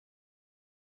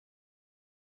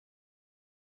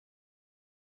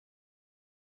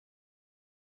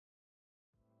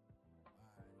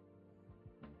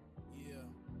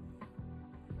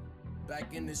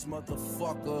Back in this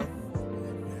motherfucker,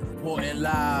 reporting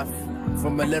live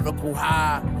from a lyrical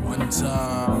high. One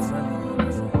time,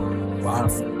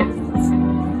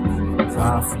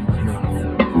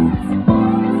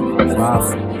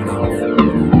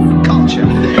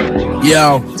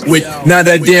 yo, with not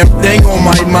a damn thing on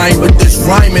my mind, but this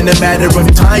rhyme in a matter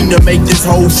of time to make this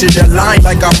whole shit align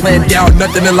like I planned out.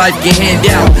 Nothing in life can hand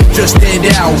out, just stand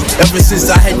out. Ever since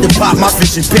I had to pop, my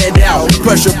vision panned out.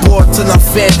 Pressure poured till I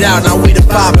fanned out. Now we the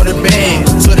pop of the band,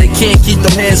 so they can't keep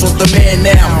them hands off the man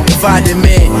now. Divided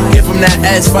man, give him that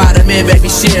ass Spider-Man, baby,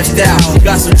 sham style.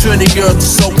 Got some trinity girls to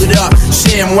soak it up,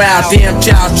 sham wow, damn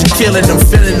child, you killing them,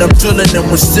 filling them, drilling them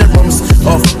with serums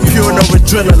of pure no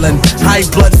adrenaline. High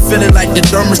blood feeling like the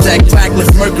thermostat crack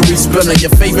with mercury spilling.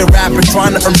 Your favorite rapper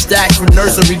trying to earn stacks from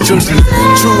nursery children.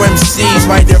 True MCs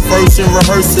write their verse and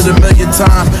rehearse it a million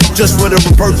times just for the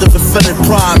rebirth of a feeling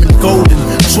prime and golden.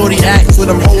 Shorty acts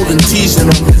with them holding, teasing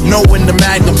them, knowing the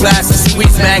magnum blast and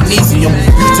squeeze magnesium.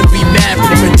 Used to be mad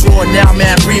premature, now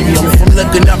mad premium. From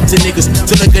looking up to niggas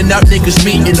to looking up niggas,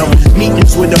 meeting them,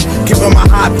 meetings with them, giving my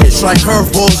high pitch like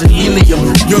curveballs and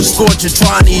helium. Young Scorcher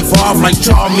trying to evolve like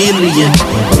Charmeleon.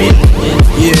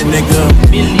 Yeah, nigga,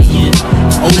 million.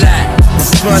 Oh, that.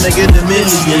 Trying to get the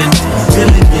millions.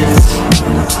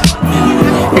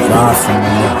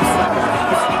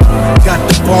 Got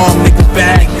the bomb, nigga,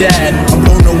 Baghdad. I'm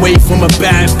blown away from a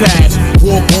bad patch.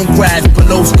 Walk on grass,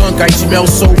 below skunk, I smell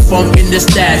so funk in the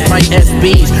stash. My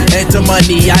SBs, enter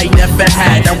money I never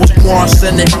had. I was more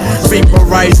arsenic,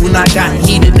 vaporized when I got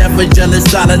heated. Never jealous,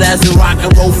 solid as a rock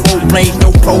and roll. Full planes, no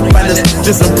propellers,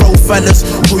 just some pro fellas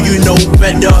who you know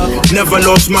better. Never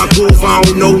lost my groove, I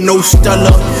don't know no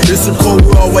Stella. It's a cold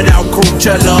world without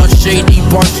Coachella. Shady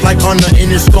bunch like under in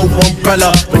the scope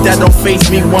umbrella, but that don't face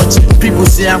me once. People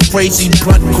say I'm crazy,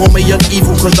 blunt, call me young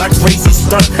evil cause I crazy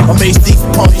stunt. Amaze these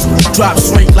punks, drop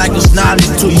swing like it's knowledge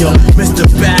to you. Mr.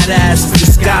 Badass, the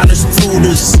scholars,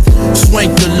 tutors.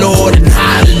 Swank the Lord and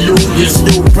hallelujah.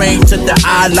 Still praying to the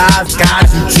ALOWHA,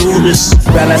 guys and Judas.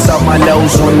 Balance out my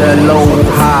lows on the low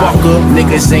high. Fuck up,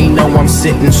 niggas ain't know I'm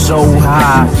sitting so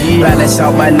high. Balance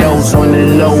out my lows on the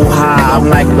low high. I'm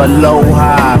like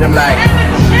ALOWHA. I'm like,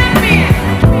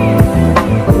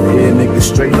 yeah, nigga,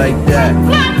 straight like that.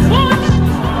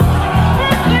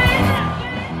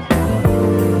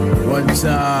 One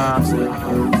time,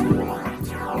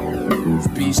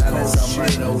 balance out my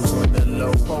lows on the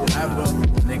low. Forever,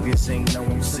 niggas ain't know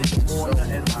I'm sitting so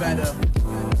better.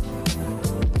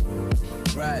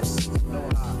 Rest.